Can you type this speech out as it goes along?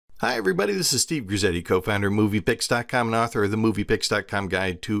Hi everybody, this is Steve Grizzetti, co-founder of MoviePix.com and author of the MoviePix.com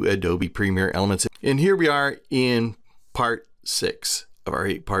Guide to Adobe Premiere Elements. And here we are in part 6 of our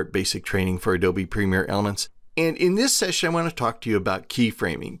 8-part basic training for Adobe Premiere Elements. And in this session, I want to talk to you about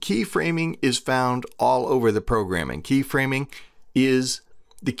keyframing. Keyframing is found all over the program, and keyframing is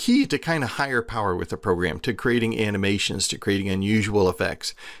the key to kind of higher power with the program, to creating animations, to creating unusual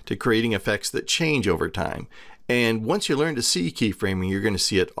effects, to creating effects that change over time. And once you learn to see keyframing, you're going to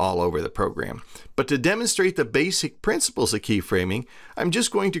see it all over the program. But to demonstrate the basic principles of keyframing, I'm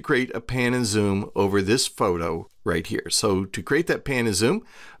just going to create a pan and zoom over this photo right here. So to create that pan and zoom,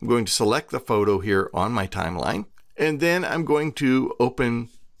 I'm going to select the photo here on my timeline. And then I'm going to open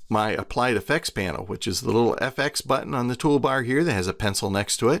my Applied Effects panel, which is the little FX button on the toolbar here that has a pencil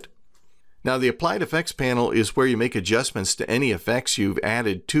next to it. Now, the Applied Effects panel is where you make adjustments to any effects you've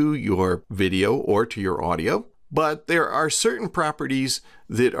added to your video or to your audio. But there are certain properties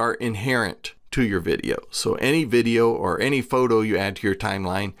that are inherent to your video. So any video or any photo you add to your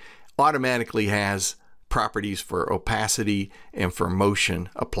timeline automatically has properties for opacity and for motion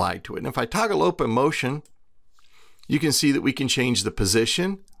applied to it. And if I toggle open motion, you can see that we can change the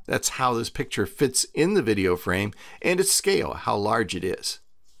position. That's how this picture fits in the video frame, and its scale, how large it is.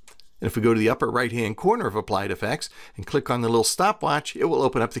 And if we go to the upper right-hand corner of Applied Effects and click on the little stopwatch, it will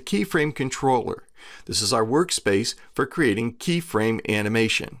open up the Keyframe Controller. This is our workspace for creating keyframe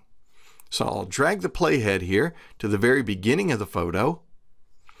animation. So I'll drag the playhead here to the very beginning of the photo,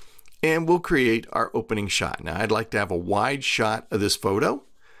 and we'll create our opening shot. Now, I'd like to have a wide shot of this photo,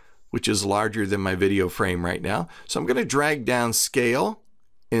 which is larger than my video frame right now. So I'm going to drag down scale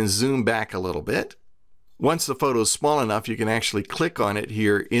and zoom back a little bit. Once the photo is small enough, you can actually click on it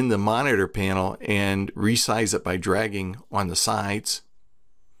here in the monitor panel and resize it by dragging on the sides.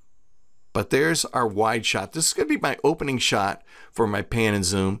 But there's our wide shot. This is going to be my opening shot for my pan and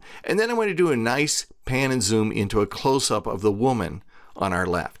zoom. And then I'm going to do a nice pan and zoom into a close-up of the woman on our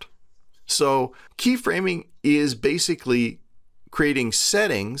left. So keyframing is basically creating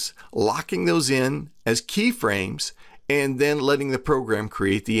settings, locking those in as keyframes, and then letting the program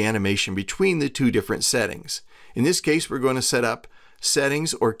create the animation between the two different settings. In this case, we're going to set up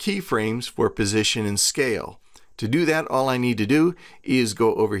settings or keyframes for position and scale. To do that, all I need to do is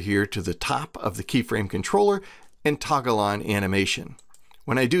go over here to the top of the Keyframe Controller and toggle on animation.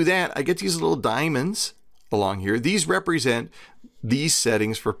 When I do that, I get these little diamonds along here. These represent these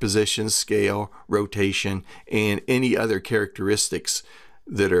settings for position, scale, rotation, and any other characteristics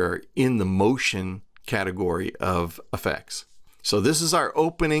that are in the motion category of effects. So this is our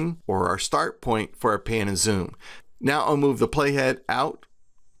opening or our start point for our pan and zoom. Now I'll move the playhead out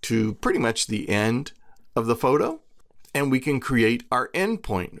to pretty much the end of the photo, and we can create our end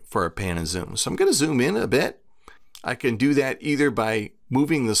point for our pan and zoom. So I'm going to zoom in a bit. I can do that either by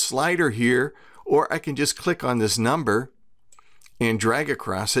moving the slider here, or I can just click on this number and drag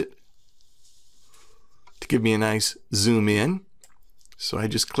across it to give me a nice zoom in. So I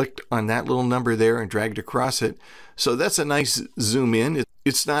just clicked on that little number there and dragged across it. So that's a nice zoom in.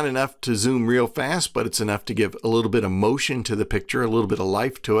 It's not enough to zoom real fast, but it's enough to give a little bit of motion to the picture, a little bit of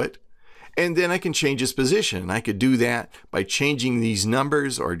life to it. And then I can change its position. I could do that by changing these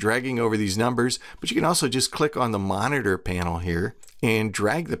numbers or dragging over these numbers, but you can also just click on the monitor panel here and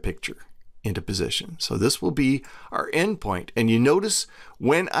drag the picture into position. So this will be our endpoint. And you notice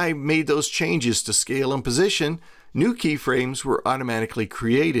when I made those changes to scale and position, new keyframes were automatically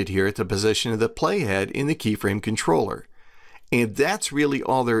created here at the position of the playhead in the Keyframe Controller. And that's really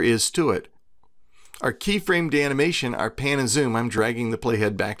all there is to it. Our keyframed animation, our pan and zoom, I'm dragging the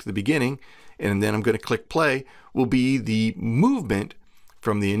playhead back to the beginning, and then I'm going to click play, will be the movement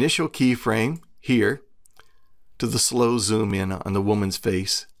from the initial keyframe here to the slow zoom in on the woman's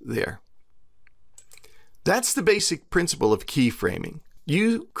face there. That's the basic principle of keyframing.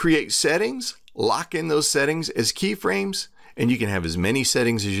 You create settings, lock in those settings as keyframes, and you can have as many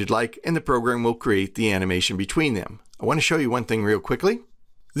settings as you'd like, and the program will create the animation between them. I want to show you one thing real quickly.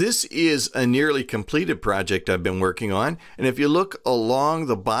 This is a nearly completed project I've been working on, and if you look along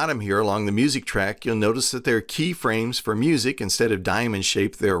the bottom here, along the music track, you'll notice that there are keyframes for music. Instead of diamond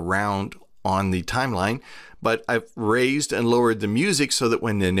shaped, they're round on the timeline. But I've raised and lowered the music so that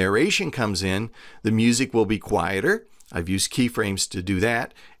when the narration comes in, the music will be quieter. I've used keyframes to do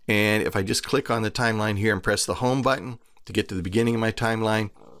that. And if I just click on the timeline here and press the home button to get to the beginning of my timeline,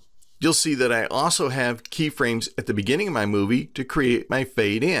 you'll see that I also have keyframes at the beginning of my movie to create my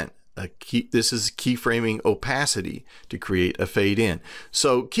fade in. This is keyframing opacity to create a fade in.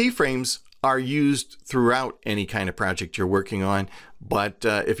 So keyframes are used throughout any kind of project you're working on. But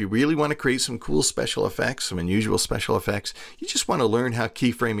if you really want to create some cool special effects, some unusual special effects, you just want to learn how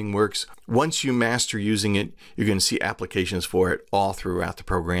keyframing works. Once you master using it, you're going to see applications for it all throughout the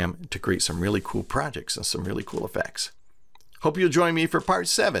program to create some really cool projects and some really cool effects. Hope you'll join me for part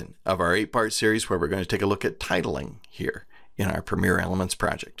 7 of our 8-part series, where we're going to take a look at titling here in our Premiere Elements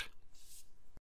project.